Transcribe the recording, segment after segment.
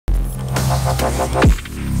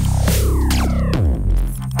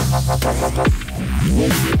So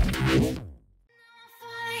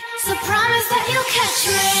promise that you'll catch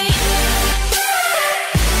me.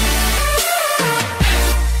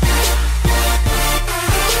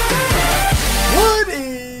 What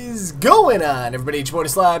is going on, everybody? It's your boy, the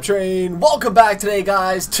SLAP Train. Welcome back today,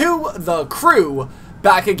 guys, to the crew,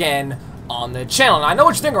 back again on the channel. And I know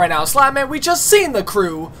what you're thinking right now, Slap Man, we just seen the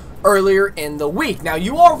crew earlier in the week. Now,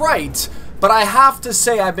 you are right, but I have to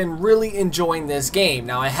say I've been really enjoying this game.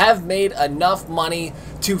 Now, I have made enough money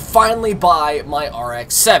to finally buy my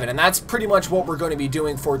Rx7, and that's pretty much what we're going to be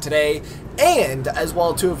doing for today. And as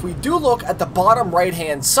well, too, if we do look at the bottom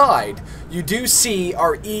right-hand side, you do see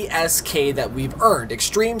our ESK that we've earned,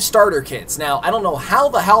 Extreme Starter Kits. Now, I don't know how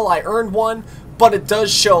the hell I earned one, but it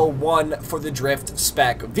does show one for the Drift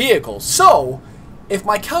Spec vehicle. So, if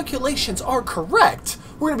my calculations are correct,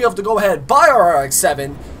 we're going to be able to go ahead and buy our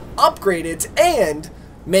Rx7, upgrade it, and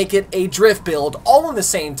make it a drift build all in the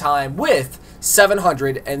same time with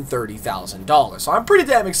 $730,000. So I'm pretty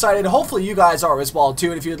damn excited. Hopefully you guys are as well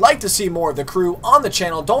too. And if you'd like to see more of the crew on the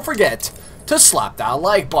channel, don't forget to slap that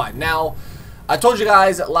like button. Now, I told you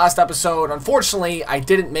guys last episode, unfortunately, I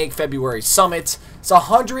didn't make February Summit. It's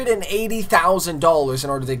 $180,000 in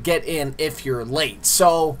order to get in if you're late.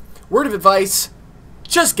 So, word of advice,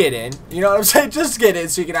 just get in, you know what I'm saying? Just get in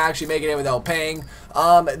so you can actually make it in without paying.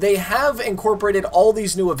 They have incorporated all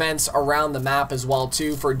these new events around the map as well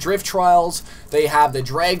too. For drift trials, they have the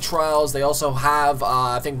drag trials. They also have,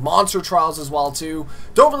 I think, monster trials as well too.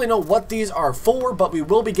 Don't really know what these are for, but we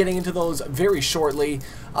will be getting into those very shortly.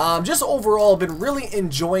 Just overall, been really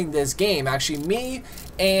enjoying this game. Actually, me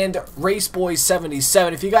and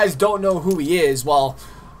Raceboy77, if you guys don't know who he is, well,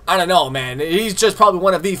 I don't know, man. He's just probably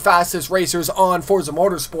one of the fastest racers on Forza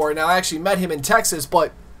Motorsport. Now, I actually met him in Texas,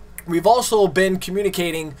 but we've also been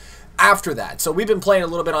communicating after that. So we've been playing a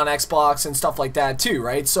little bit on Xbox and stuff like that too,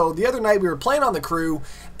 right? So the other night we were playing on the crew,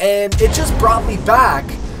 and it just brought me back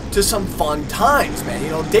to some fun times, man. You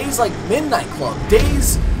know, days like Midnight Club,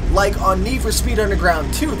 days like on Need for Speed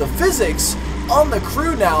Underground 2. The physics on the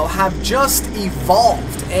crew now have just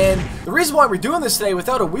evolved, and the reason why we're doing this today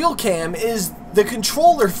without a wheel cam is the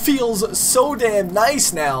controller feels so damn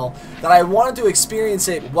nice now that I wanted to experience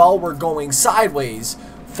it while we're going sideways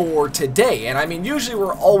for today. And I mean, usually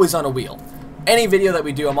we're always on a wheel. Any video that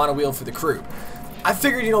we do, I'm on a wheel for the crew. I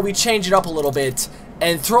figured, you know, we change it up a little bit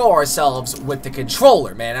and throw ourselves with the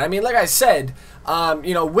controller, man. I mean, like I said,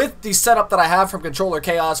 you know, with the setup that I have from Controller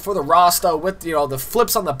Chaos for the Rasta, with, you know, the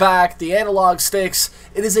flips on the back, the analog sticks,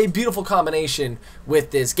 it is a beautiful combination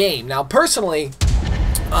with this game. Now, personally,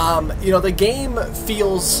 you know, the game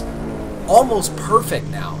feels almost perfect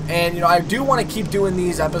now, and you know, I do want to keep doing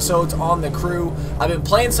these episodes on the crew. I've been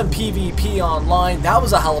playing some PvP online. That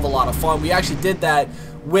was a hell of a lot of fun. We actually did that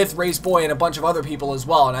with Raceboy and a bunch of other people as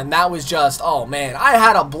well, and that was just, oh man, I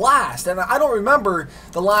had a blast. And I don't remember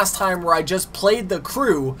the last time where I just played the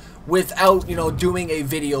crew without, you know, doing a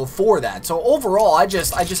video for that. So overall, I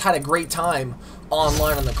just had a great time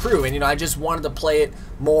online on the crew, and you know, I just wanted to play it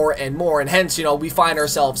more and more, and hence, you know, we find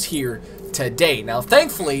ourselves here today. Now,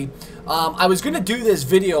 thankfully, I was going to do this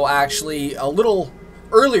video actually a little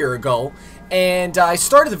earlier ago, and I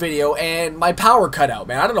started the video and my power cut out,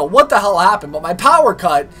 man. I don't know what the hell happened, but my power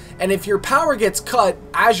cut, and if your power gets cut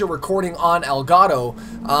as you're recording on Elgato,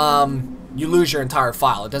 you lose your entire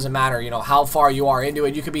file. It doesn't matter, you know, how far you are into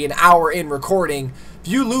it. You could be an hour in recording. If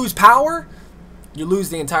you lose power, you lose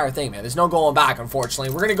the entire thing, man. There's no going back,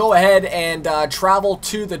 unfortunately. We're going to go ahead and travel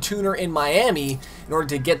to the tuner in Miami in order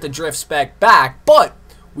to get the drift spec back, but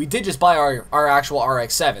we did just buy our actual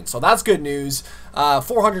Rx7, so that's good news.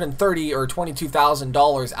 $430 or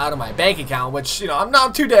 $22,000 out of my bank account, which, you know, I'm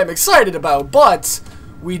not too damn excited about, but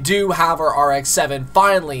we do have our Rx7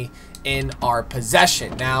 finally in our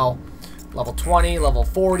possession. Now, level 20, level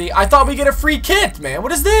 40. I thought we'd get a free kit, man.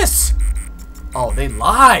 What is this? Oh, they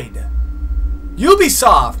lied.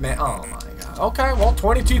 Ubisoft, man. Oh my god. Okay, well,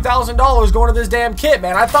 $22,000 going to this damn kit,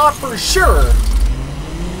 man. I thought for sure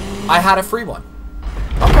I had a free one.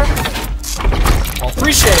 Okay. Well,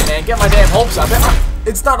 appreciate it, man. Get my damn hopes up.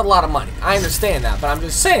 It's not a lot of money. I understand that, but I'm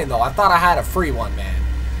just saying, though, I thought I had a free one, man.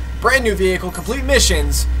 Brand new vehicle, complete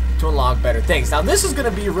missions to unlock better things. Now, this is going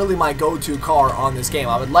to be really my go-to car on this game.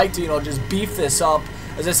 I would like to, you know, just beef this up.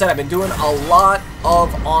 As I said, I've been doing a lot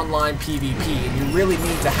of online PvP, and you really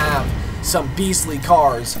need to have some beastly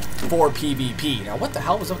cars for PvP. Now, what the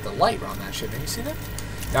hell was up with the light around that shit, man? You see that?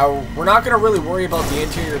 Now, we're not going to really worry about the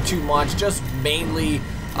interior too much, just mainly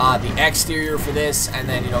the exterior for this, and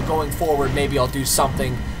then, you know, going forward, maybe I'll do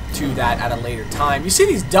something to that at a later time. You see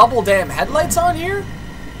these double damn headlights on here?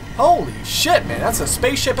 Holy shit, man, that's a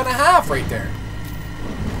spaceship and a half right there.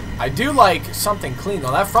 I do like something clean,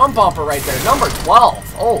 though. That front bumper right there, number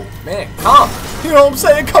 12. Oh, man, come. You know what I'm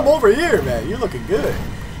saying? Come over here, man. You're looking good.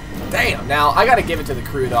 Damn. Now, I got to give it to the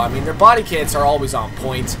crew, though. I mean, their body kits are always on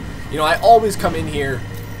point. You know, I always come in here,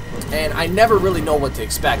 and I never really know what to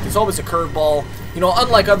expect. It's always a curveball. You know,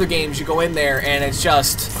 unlike other games, you go in there, and it's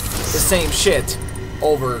just the same shit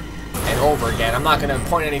over and over again. I'm not going to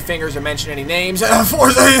point any fingers or mention any names.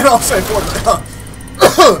 Forza, you know, say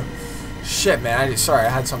Forza. Shit, man. Sorry, I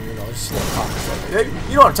had something, you know, just a little cough.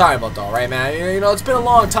 You know what I'm talking about, though, right, man? You know, it's been a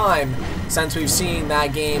long time since we've seen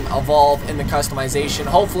that game evolve in the customization.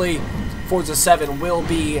 Hopefully, Forza 7 will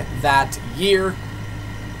be that year.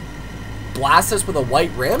 Blast us with a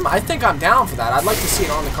white rim? I think I'm down for that. I'd like to see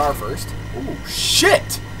it on the car first. Ooh,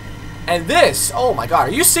 shit! And this, oh my god,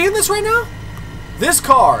 are you seeing this right now? This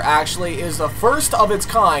car, actually, is the first of its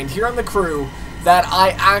kind here on the crew that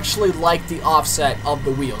I actually like the offset of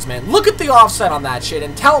the wheels, man. Look at the offset on that shit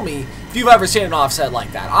and tell me if you've ever seen an offset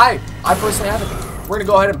like that. I personally haven't. We're going to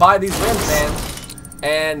go ahead and buy these rims, man.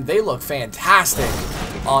 And they look fantastic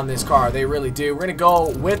on this car. They really do. We're going to go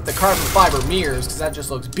with the carbon fiber mirrors because that just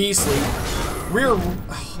looks beastly. Rear,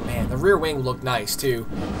 oh man, the rear wing looked nice too.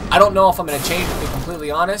 I don't know if I'm going to change it, to be completely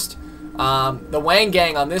honest. The Wang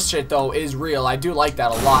Gang on this shit, though, is real. I do like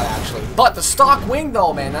that a lot, actually. But the stock wing,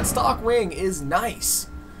 though, man, that stock wing is nice.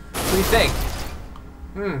 What do you think?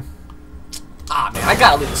 Ah, man, I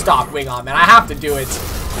gotta leave the stock wing on, man. I have to do it.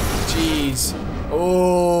 Jeez.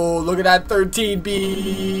 Oh, look at that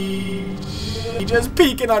 13B. Just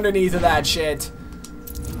peeking underneath of that shit.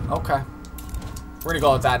 Okay. We're gonna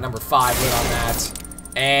go with that number 5 wing on that.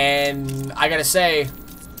 And I gotta say,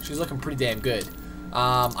 she's looking pretty damn good.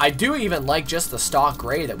 I do even like just the stock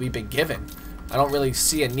gray that we've been given. I don't really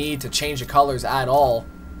see a need to change the colors at all.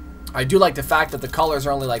 I do like the fact that the colors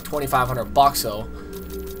are only like 2,500 bucks though.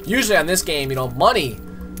 Usually on this game, you know, money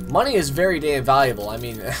is very damn valuable. I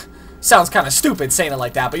mean, sounds kind of stupid saying it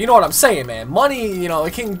like that, but you know what I'm saying, man. Money, you know,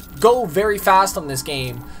 it can go very fast on this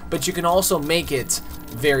game, but you can also make it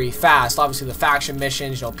very fast. Obviously the faction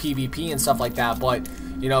missions, you know, PvP and stuff like that, but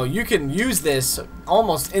you know, you can use this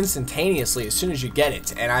almost instantaneously as soon as you get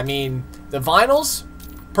it. And I mean, the vinyls,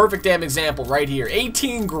 perfect damn example right here.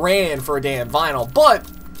 18 grand for a damn vinyl. But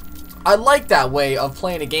I like that way of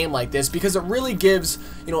playing a game like this because it really gives,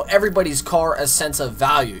 you know, everybody's car a sense of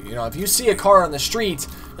value. You know, if you see a car on the street,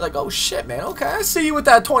 you're like, oh shit, man, okay, I see you with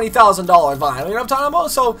that $20,000 vinyl. You know what I'm talking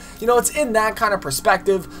about? So, you know, it's in that kind of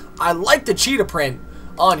perspective. I like the cheetah print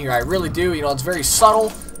on here. I really do. You know, it's very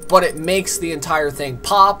subtle, but it makes the entire thing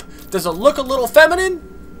pop. Does it look a little feminine?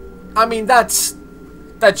 I mean, that's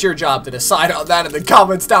your job to decide on that in the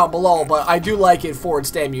comments down below, but I do like it for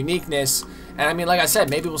its damn uniqueness. And I mean, like I said,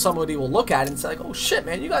 maybe somebody will look at it and say, like, oh shit,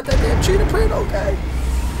 man, you got that damn cheetah print? Okay.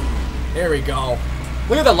 There we go.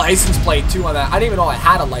 Look at the license plate, too, on that. I didn't even know I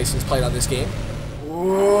had a license plate on this game.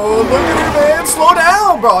 Whoa, look at it, man. Slow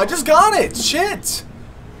down, bro. I just got it. Shit.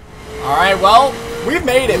 Alright, well, we've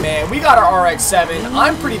made it, man. We got our Rx7.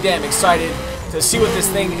 I'm pretty damn excited to see what this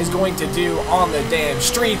thing is going to do on the damn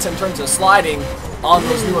streets in terms of sliding on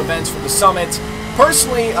those new events for the summit.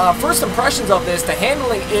 Personally, first impressions of this, the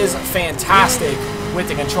handling is fantastic with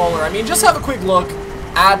the controller. I mean, just have a quick look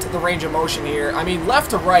at the range of motion here. I mean, left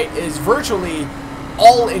to right is virtually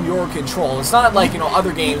all in your control. It's not like, you know,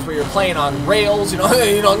 other games where you're playing on rails, you know,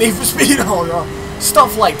 Needforseat, you know,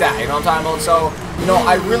 stuff like that, you know what I'm talking about? So, you know,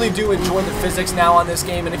 I really do enjoy the physics now on this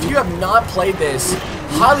game, and if you have not played this,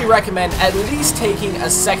 highly recommend at least taking a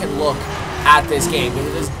second look at this game. It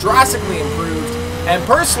is drastically improved, and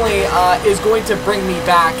personally, is going to bring me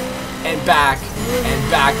back and back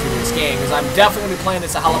and back to this game, because I'm definitely going to be playing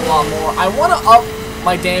this a hell of a lot more. I want to up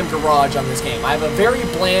my damn garage on this game. I have a very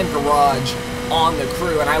bland garage on the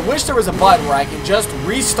crew, and I wish there was a button where I can just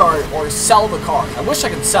restart or sell the cars. I wish I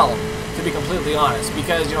could sell them, to be completely honest,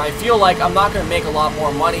 because, you know, I feel like I'm not going to make a lot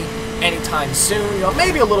more money anytime soon. You know,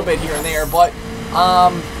 maybe a little bit here and there, but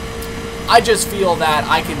I just feel that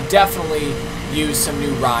I can definitely use some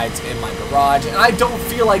new rides in my garage, and I don't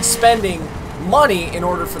feel like spending money in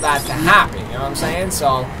order for that to happen, you know what I'm saying?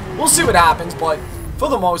 So, we'll see what happens, but for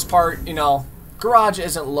the most part, you know, garage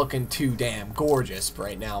isn't looking too damn gorgeous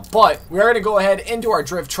right now. But we're going to go ahead into our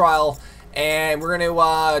drift trial, and we're going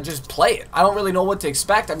to just play it. I don't really know what to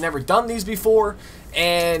expect. I've never done these before,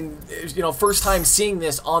 and, you know, first time seeing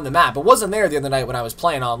this on the map. It wasn't there the other night when I was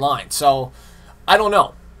playing online, so I don't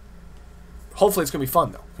know. Hopefully it's going to be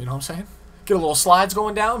fun, though. You know what I'm saying? Get a little slides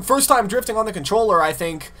going down. First time drifting on the controller, I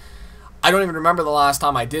think. I don't even remember the last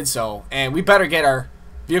time I did so, and we better get our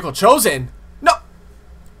vehicle chosen. No!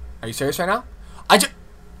 Are you serious right now?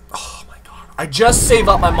 Oh my god. I just save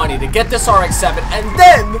up my money to get this RX-7, and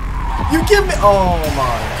then you give me... Oh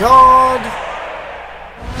my god.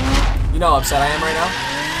 You know how upset I am right now?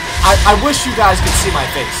 I wish you guys could see my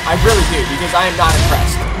face. I really do, because I am not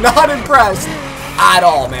impressed. Not impressed at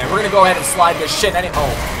all, man. We're going to go ahead and slide this shit.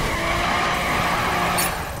 Oh.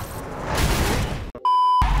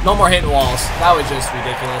 No more hitting walls. That was just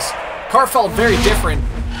ridiculous. Car felt very different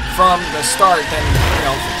from the start than, you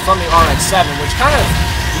know, from the RX-7, which kind of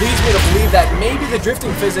leads me to believe that maybe the drifting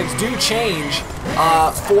physics do change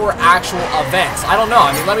for actual events. I don't know.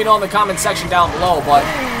 I mean, let me know in the comment section down below, but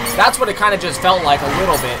that's what it kind of just felt like a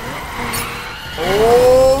little bit.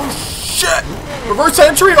 Oh, shit! Reverse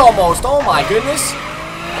entry almost. Oh, my goodness.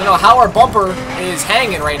 I don't know how our bumper is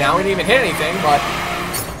hanging right now. We didn't even hit anything, but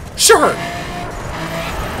sure.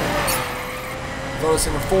 Throw us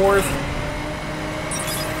in the fourth.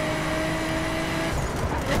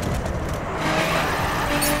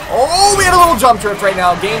 Oh, we had a little jump drift right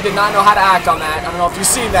now. Game did not know how to act on that. I don't know if you've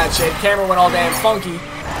seen that shit. Camera went all damn funky.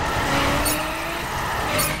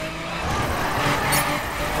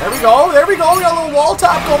 There we go. There we go. We got a little wall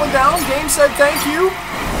tap going down. Game said thank you.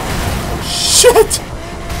 Shit.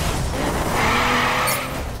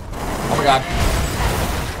 Oh my god.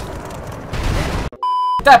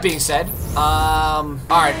 That being said,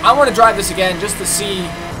 alright, I want to drive this again just to see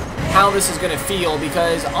how this is going to feel,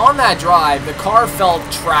 because on that drive, the car felt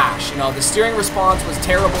trash. You know, the steering response was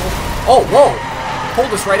terrible. Oh, whoa.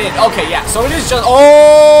 Pulled us right in. Okay, yeah, so it is just...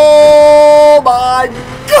 Oh, my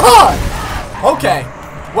God. Okay.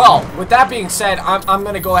 Well, with that being said, I'm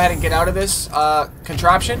going to go ahead and get out of this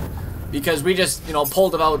contraption, because we just, you know,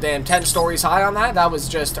 pulled about, damn, 10 stories high on that. That was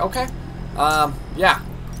just... Okay. Yeah.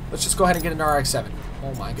 Let's just go ahead and get an RX-7.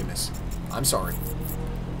 Oh, my goodness. I'm sorry.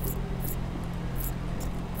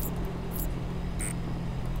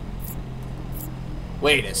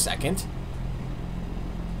 Wait a second.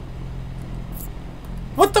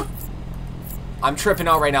 What the... I'm tripping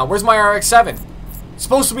out right now. Where's my RX-7? It's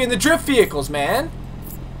supposed to be in the drift vehicles, man.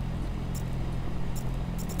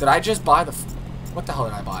 Did I just buy the... What the hell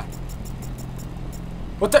did I buy?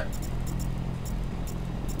 What the...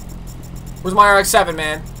 Where's my RX-7,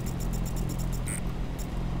 man?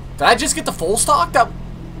 Did I just get the full stock? That...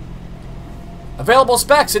 Available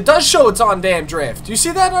specs. It does show it's on damn drift. Do you see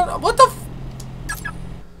that? What the...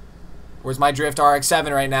 Where's my drift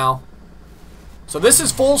RX-7 right now? So this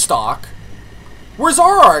is full stock. Where's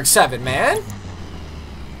our RX-7, man?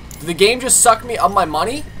 Did the game just suck me of my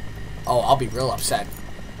money? Oh, I'll be real upset.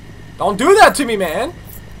 Don't do that to me, man.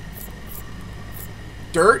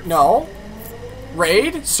 Dirt? No.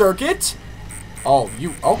 Raid? Circuit? Oh,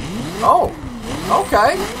 you... Oh.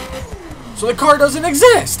 Okay. So the car doesn't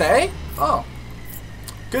exist, eh? Oh.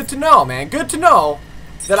 Good to know, man. Good to know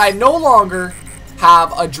that I no longer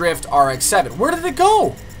have a drift RX-7. Where did it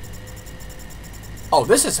go? Oh,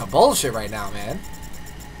 this is some bullshit right now, man.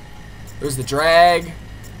 There's the drag,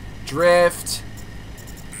 drift,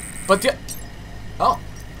 but the... Oh,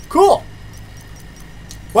 cool.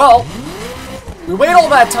 Well, we wait all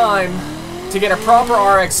that time to get a proper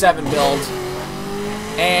RX-7 build,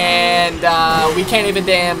 and we can't even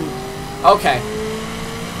damn... Okay.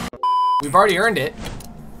 We've already earned it.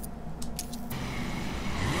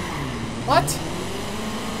 What?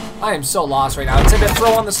 I am so lost right now. It's going to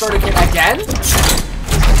throw on the starter kit again? It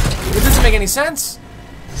doesn't make any sense.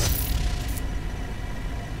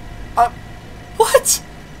 What?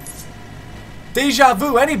 Deja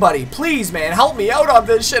vu, anybody, please, man, help me out on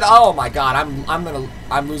this shit. Oh my god,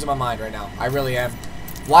 I'm losing my mind right now. I really am.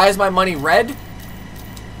 Why is my money red?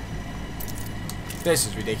 This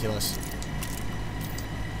is ridiculous.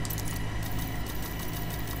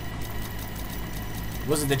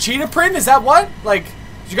 Was it the cheetah print? Is that what? Like,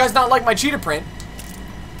 did you guys not like my cheetah print?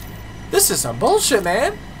 This is some bullshit,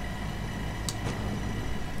 man.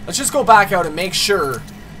 Let's just go back out and make sure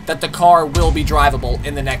that the car will be drivable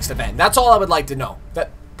in the next event. That's all I would like to know. That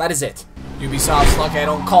is it. Ubisoft's lucky I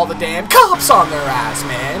don't call the damn cops on their ass,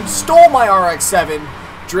 man. Stole my RX-7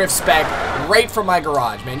 drift spec right from my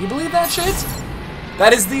garage, man. You believe that shit?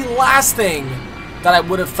 That is the last thing that I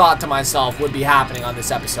would have thought to myself would be happening on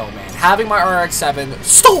this episode, man. Having my RX-7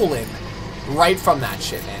 stolen right from that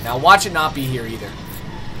shit, man. Now watch it not be here either.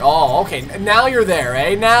 Oh, okay. Now you're there,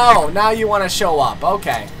 eh? Now you want to show up.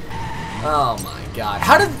 Okay. Oh my god.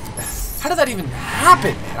 How did that even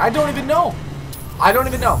happen, man? I don't even know. I don't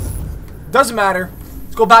even know. Doesn't matter.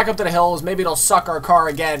 Let's go back up to the hills. Maybe it'll suck our car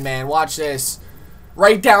again, man. Watch this.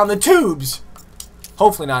 Right down the tubes.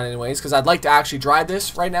 Hopefully not anyways, because I'd like to actually drive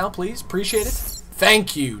this right now, please. Appreciate it.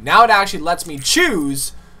 Thank you. Now it actually lets me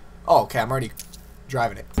choose. Oh, okay. I'm already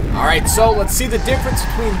driving it. Alright, so let's see the difference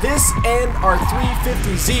between this and our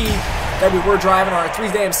 350Z that we were driving, or our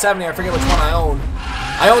 370, I forget which one I own.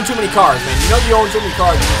 I own too many cars, man. You know you own too many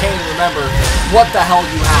cars and you can't even remember what the hell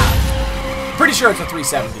you have. Pretty sure it's a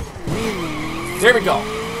 370. There we go.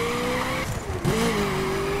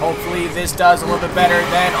 Hopefully this does a little bit better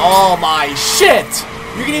than... Oh my shit!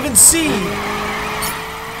 You can even see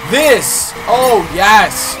this. Oh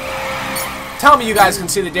yes. Tell me you guys can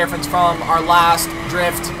see the difference from our last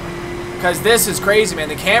drift, because this is crazy, man.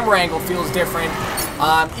 The camera angle feels different.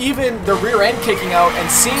 Even the rear end kicking out and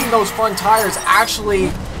seeing those front tires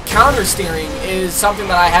actually counter steering is something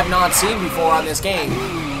that I have not seen before on this game.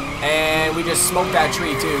 And we just smoked that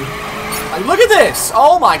tree too. Like, look at this!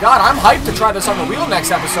 Oh my god, I'm hyped to try this on the wheel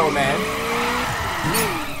next episode, man.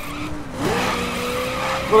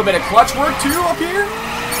 A little bit of clutch work too up here.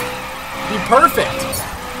 Be perfect.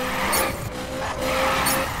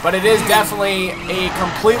 But it is definitely a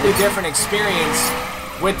completely different experience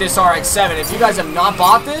with this RX-7. If you guys have not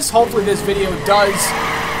bought this, hopefully this video does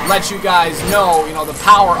let you guys know, the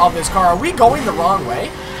power of this car. Are we going the wrong way?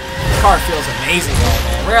 The car feels amazing though,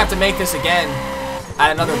 man. We're gonna have to make this again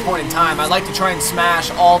at another point in time. I'd like to try and smash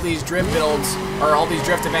all these drift builds, or all these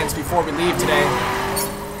drift events before we leave today.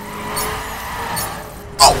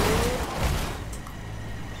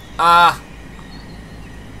 Oh!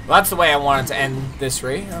 Well, that's the way I wanted to end this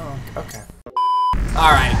race. Oh, okay.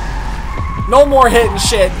 Alright. No more hitting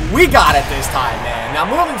shit. We got it this time, man. Now,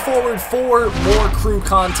 moving forward for more crew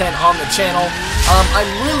content on the channel, I'm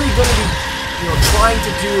really going to be, trying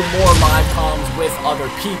to do more live comms with other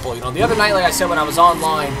people. The other night, like I said, when I was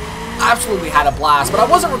online, absolutely had a blast, but I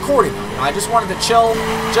wasn't recording them. I just wanted to chill,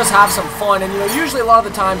 just have some fun, and usually a lot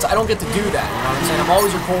of the times I don't get to do that. You know what I'm saying? I'm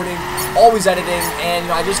always recording, always editing,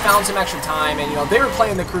 and I just found some extra time, and they were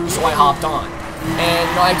playing the crew, so I hopped on. And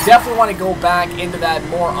I definitely want to go back into that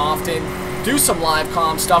more often, do some live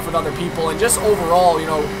comm stuff with other people, and just overall,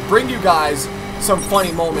 bring you guys some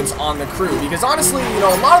funny moments on the crew, because honestly,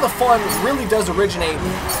 a lot of the fun really does originate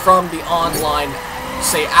from the online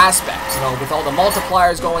aspect. With all the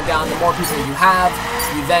multipliers going down, the more people you have,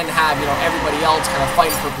 you then have, everybody else kind of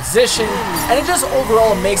fighting for position, and it just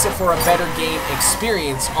overall makes it for a better game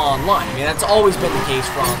experience online. I mean, that's always been the case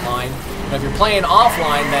for online. If you're playing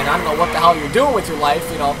offline, then I don't know what the hell you're doing with your life.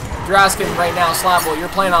 If you're asking right now, Slap, well, you're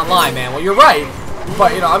playing online, man. Well, you're right,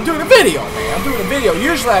 but, I'm doing a video, man. I'm doing a video.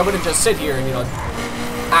 Usually I wouldn't just sit here and,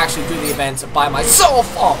 actually do the events by myself.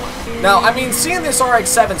 Oh, now, I mean, seeing this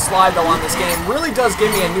RX-7 slide, though, on this game really does give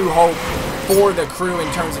me a new hope for the crew in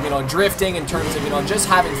terms of, drifting, in terms of, just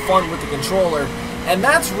having fun with the controller. And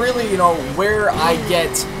that's really, where I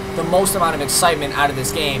get the most amount of excitement out of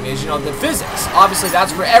this game is, the physics. Obviously,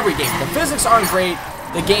 that's for every game. The physics aren't great.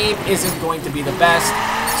 The game isn't going to be the best.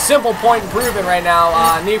 Simple point improvement right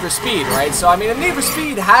now, Need for Speed, right? So, I mean, if Need for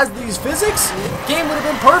Speed has these physics, game would have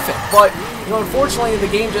been perfect. But, unfortunately,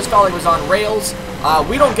 the game just felt like it was on rails.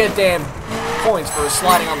 We don't get damn points for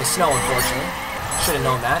sliding on the snow, unfortunately. Should have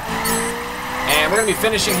known that. And we're going to be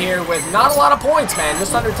finishing here with not a lot of points, man.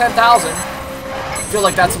 Just under 10,000. I feel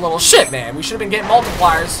like that's a little shit, man. We should have been getting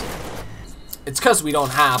multipliers. It's because we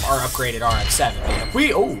don't have our upgraded RX-7,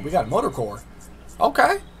 man. We got a motor core.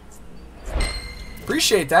 Okay.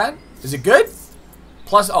 Appreciate that. Is it good?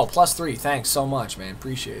 +3. Thanks so much, man.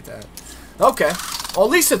 Appreciate that. Okay. Well,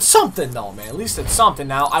 at least it's something, though, man. At least it's something.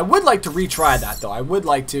 Now, I would like to retry that, though. I would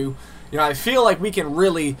like to. I feel like we can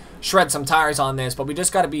really shred some tires on this, but we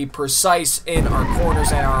just got to be precise in our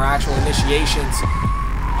corners and our actual initiations.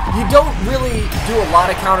 You don't really do a lot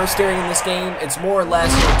of counter steering in this game. It's more or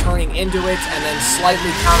less turning into it and then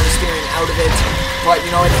slightly counter steering out of it. But,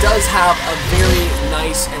 it does have a very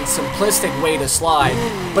nice and simplistic way to slide.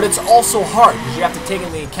 But it's also hard because you have to take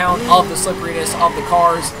into account of the slipperiness of the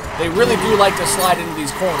cars. They really do like to slide into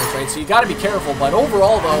these corners, right? So you got to be careful. But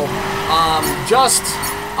overall, though, just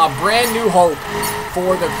a brand new hope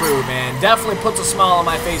for the crew, man. Definitely puts a smile on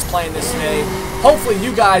my face playing this today. Hopefully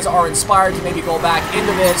you guys are inspired to maybe go back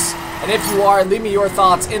into this. And if you are, leave me your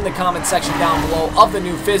thoughts in the comment section down below of the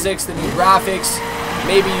new physics, the new graphics.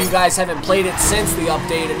 Maybe you guys haven't played it since the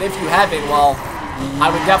update, and if you haven't, well, I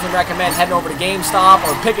would definitely recommend heading over to GameStop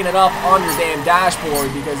or picking it up on your damn dashboard,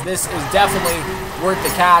 because this is definitely worth the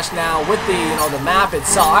cash now with the, the map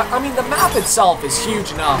itself. I mean, the map itself is huge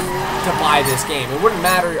enough to buy this game. It wouldn't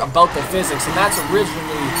matter about the physics, and that's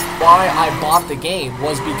originally why I bought the game,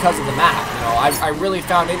 was because of the map. I really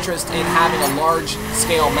found interest in having a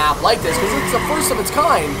large-scale map like this, because it's the first of its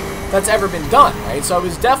kind that's ever been done, right? So it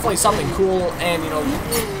was definitely something cool and,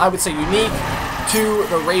 I would say unique to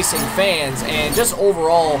the racing fans, and just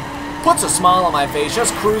overall, puts a smile on my face,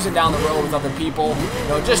 just cruising down the road with other people, you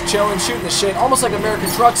know, just chilling, shooting the shit, almost like American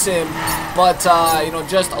Truck Sim, but, you know,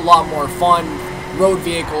 just a lot more fun, road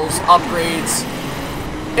vehicles, upgrades.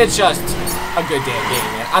 It's just a good damn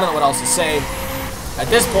game, man. I don't know what else to say. At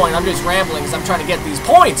this point, I'm just rambling because I'm trying to get these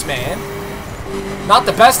points, man. Not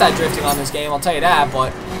the best at drifting on this game, I'll tell you that,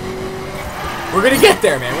 but we're going to get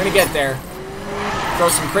there, man. We're going to get there. Throw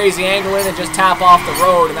some crazy angle in and just tap off the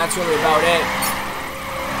road, and that's really about it.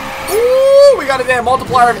 Ooh, we got a damn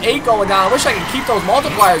multiplier of 8 going down. I wish I could keep those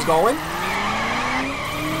multipliers going.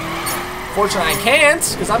 Fortunately, I can't,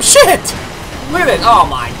 because I'm shit. Look at it. Oh,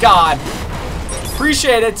 my God.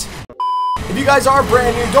 Appreciate it. If you guys are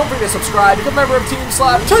brand new, don't forget to subscribe, become a member of Team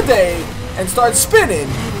Slap today, and start spinning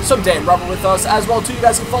some damn rubber with us. As well, too, you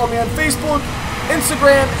guys can follow me on Facebook,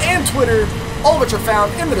 Instagram, and Twitter, all of which are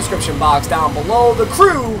found in the description box down below. The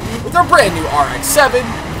crew with their brand new Rx7,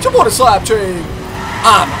 it's your boy the SLAP Train.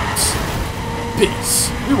 I'm out. Peace.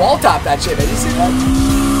 We wall tap that shit, man. You see that?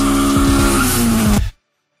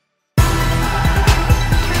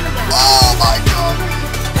 Oh my God!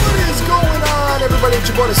 What is going on, everybody? It's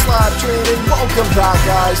your boy the SLAP Train, and welcome back,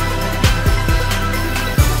 guys.